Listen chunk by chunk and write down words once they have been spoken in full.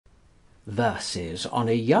Verses on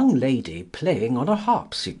a young lady playing on a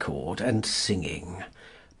harpsichord and singing,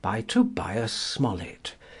 by Tobias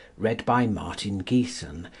Smollett, read by Martin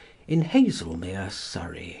Geeson, in Haslemere,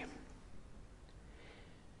 Surrey.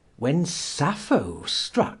 When Sappho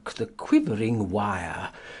struck the quivering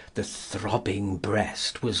wire, the throbbing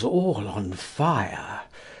breast was all on fire,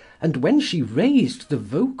 and when she raised the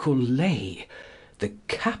vocal lay, the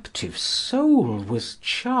captive soul was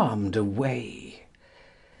charmed away.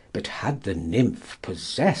 But had the nymph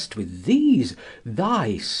possessed with these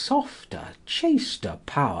thy softer, chaster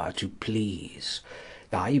power to please,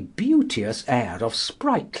 thy beauteous air of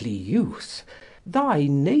sprightly youth, thy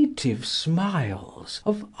native smiles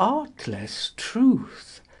of artless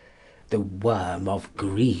truth, the worm of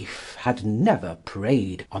grief had never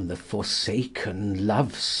preyed on the forsaken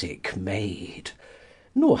love-sick maid,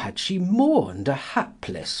 nor had she mourned a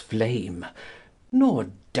hapless flame, nor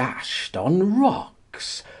dashed on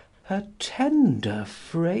rocks her tender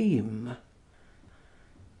frame.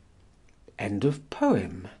 End of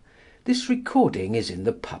poem. This recording is in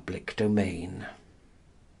the public domain.